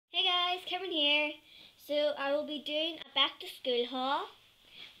guys, Cameron here. So I will be doing a back to school haul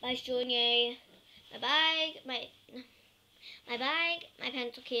by showing you my bag, my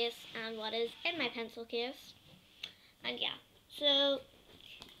pencil case, and what is in my pencil case. And yeah, so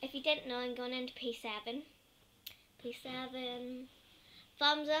if you didn't know, I'm going into P7. P7.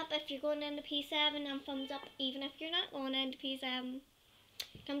 Thumbs up if you're going into P7, and thumbs up even if you're not going into P7.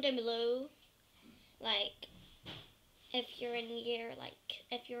 Comment down below, like, if you're in a year,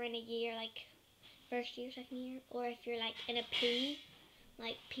 like first year, second year, or if you're like in a P,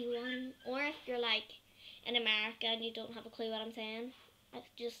 like P1, or if you're like in America and you don't have a clue what I'm saying.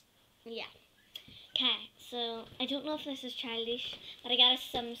 Yeah. Okay, so I don't know if this is childish, but I got a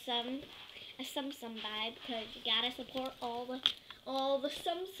Tsum Tsum vibe, because you gotta support all the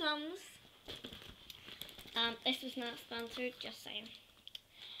Tsum Tsums. This was not sponsored, just saying.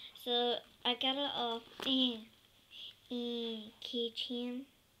 So I got a little keychain,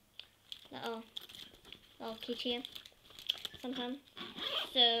 little keychain, something.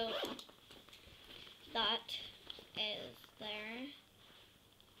 So that is there.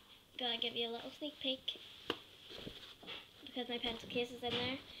 Gonna give you a little sneak peek because my pencil case is in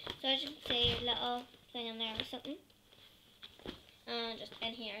there. So I should say a little thing in there or something. And just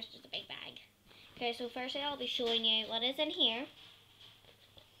in here is just a big bag. Okay, so firstly I'll be showing you what is in here.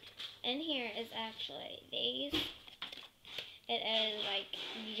 In here is actually these. It is like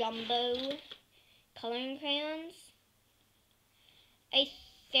jumbo coloring crayons. I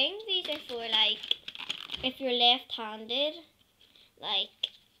think these are for like if you're left-handed. Like,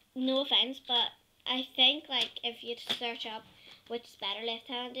 no offense, but I think like if you search up which is better,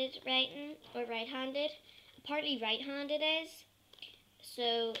 left-handed writing or right-handed, apparently right-handed is.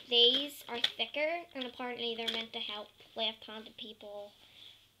 So these are thicker, and apparently they're meant to help left-handed people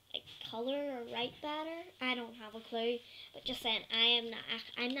like color or write better. I don't have a clue, but just saying, I'm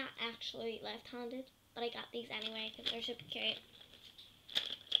not actually left-handed, but I got these anyway because they're super cute.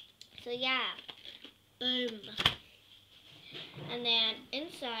 So yeah, boom. And then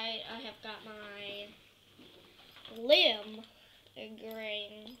inside I have got my Liam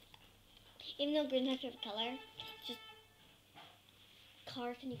green. Even though green's my favorite color, just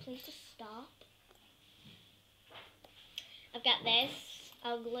car, can you please just stop? I've got this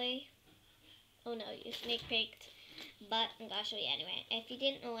ugly. Oh no, you sneak peeked. But I'm gonna show you anyway. If you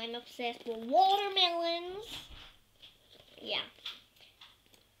didn't know, I'm obsessed with watermelons. Yeah.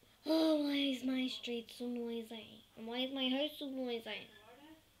 Oh, why is my street so noisy? And why is my house so noisy?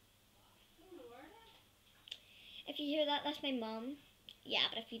 If you hear that, that's my mum. Yeah,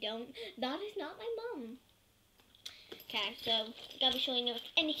 but if you don't, that is not my mum. Okay, so I'm gonna be showing you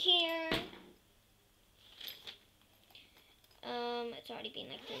what's in here. It's already been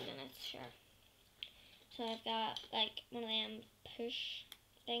like 3 minutes, sure. So I've got like one of them push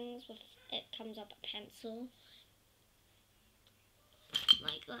things with it comes up a pencil.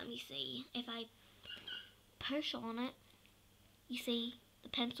 Like, let me see. If I push on it, you see the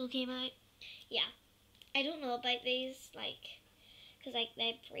pencil came out. Yeah, I don't know about these, like, because like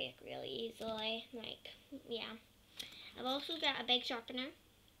they break really easily. Like, yeah. I've also got a big sharpener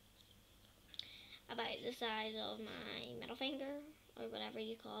about the size of my middle finger, or whatever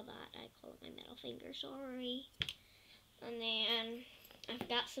you call that. I call it my middle finger, sorry. And then I've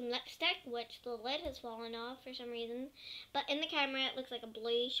got some lipstick, which the lid has fallen off for some reason. But in the camera it looks like a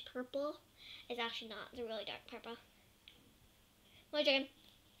bluish purple. It's actually not. It's a really dark purple. What are you doing?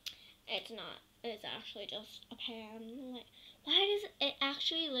 It's not. It's actually just a pen. Like, why does it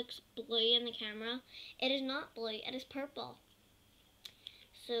actually looks blue in the camera? It is not blue. It is purple.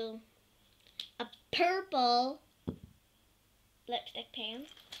 So, a purple lipstick pen.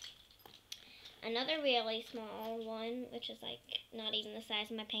 Another really small one, which is like not even the size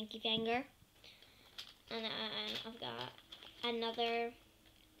of my pinky finger. And I've got another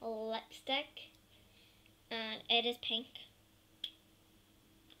lipstick, and it is pink.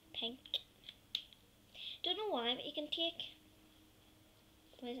 Pink. Don't know why, but you can take.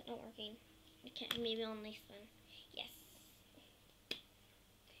 Why is it not working? Okay, maybe on this one. Yes.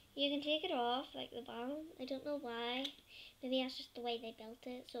 You can take it off, like the bottom. I don't know why. Maybe that's just the way they built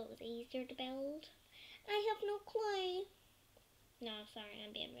it, so it was easier to build. I have no clue. No, sorry,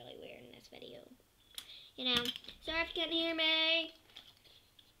 I'm being really weird in this video. You know, sorry if you can't hear me.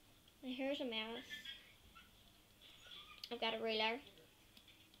 My hair's a mess. I've got a ruler.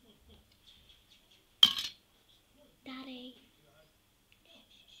 Daddy.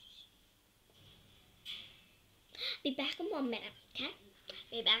 Be back in 1 minute, okay?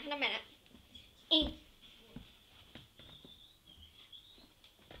 Be back in a minute.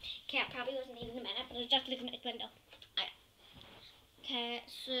 Okay, it probably wasn't even a minute, but I was just looking at the window. Okay,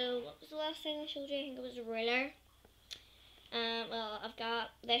 so what was the last thing I showed you? I think it was a ruler. Well, I've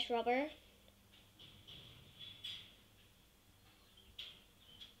got this rubber.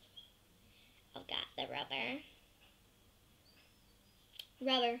 I've got the rubber.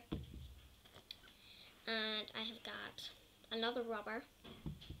 And I have got another rubber.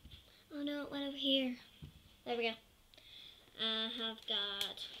 Oh no, it went over here. There we go. I have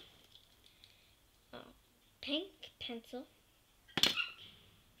got a pink pencil.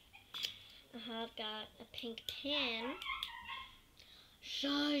 I have got a pink pen.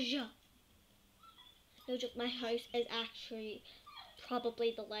 Shaja. No joke, my house is actually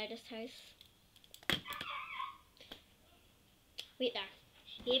probably the loudest house. Wait there.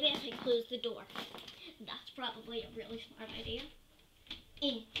 Maybe if I close the door. That's probably a really smart idea.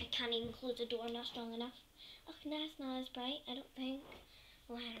 I can't even close the door, I'm not strong enough. Oh, that's not as bright, I don't think.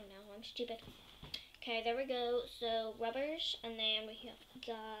 Well, I don't know, I'm stupid. Okay, there we go. So, rubbers, and then we have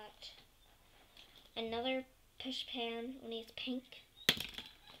got another push pen, only it's pink.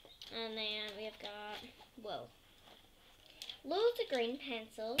 And then we have got, whoa, loads of green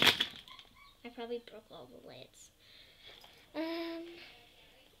pencils. I probably broke all the lids.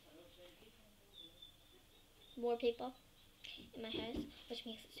 More people in my house, which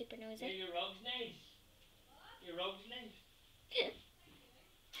makes it super noisy. Yeah, your rug's nice. Your rug's nice.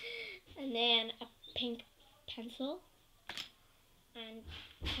 And then a pink pencil. And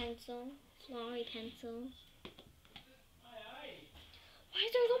pencil, smaller pencil. Why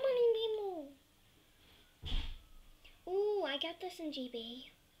is there so many people? Ooh, I got this in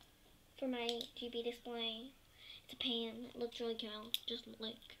GB. For my GB display. It's a pen. It looks really cool. Just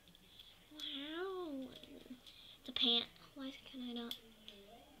look. Wow. It's a pen. Why is it kind of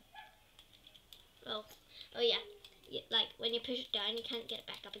not? Oh yeah. Like when you push it down, you can't get it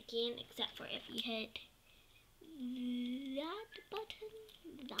back up again, except for if you hit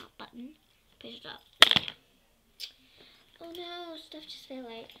that button, push it up. Yeah. Oh no, stuff just fell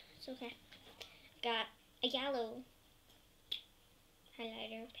out. It's okay. Got a yellow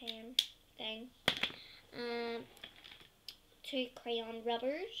highlighter pen thing. 2 crayon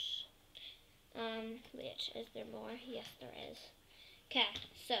rubbers. Which is there more? Yes, there is. Okay,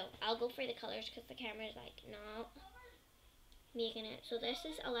 so I'll go for the colors because the camera is like not making it. So this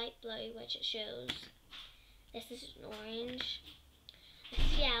is a light blue, which it shows. This is an orange. This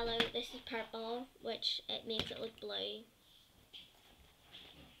is yellow. This is purple, which it makes it look blue.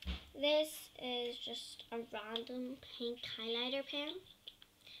 This is just a random pink highlighter pen.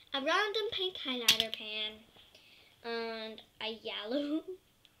 A random pink highlighter pen. And a yellow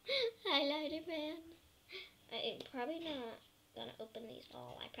highlighter pen. I'm probably not gonna open these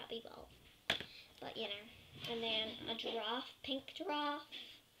all. I probably will. But you know. And then a giraffe, pink giraffe.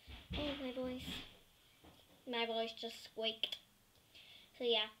 Oh, my voice. My voice just squeaked. So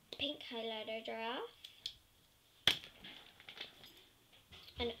yeah, pink highlighter giraffe.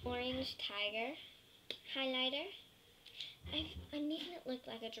 An orange tiger highlighter. I'm making it look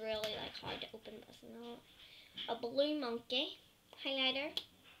like it's really like hard to open this and all. A blue monkey highlighter.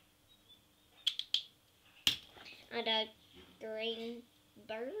 And a green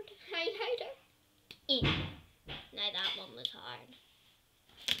bird highlighter. Now that one was hard.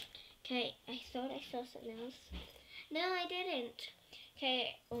 Okay, I thought I saw something else. No, I didn't.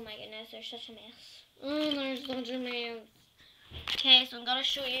 Okay, oh my goodness, there's such a mess. Oh, there's such a mess. Okay, so I'm gonna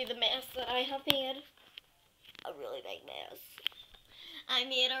show you the mess that I have made. A really big mess. I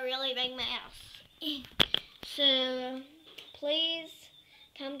made a really big mess. So, please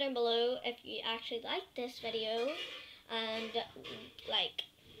comment down below if you actually like this video, and like,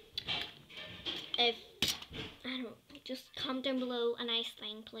 if, I don't know, just comment down below a nice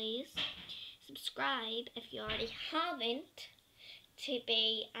thing, please. Subscribe if you already haven't, to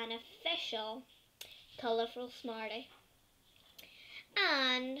be an official Colourful Smarty.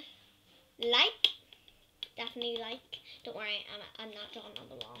 And like, definitely like. Don't worry, I'm not drawing on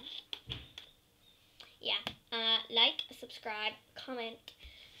the wall. Yeah, like, subscribe, comment,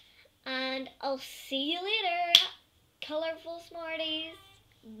 and I'll see you later, Colourful Smarties.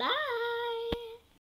 Bye.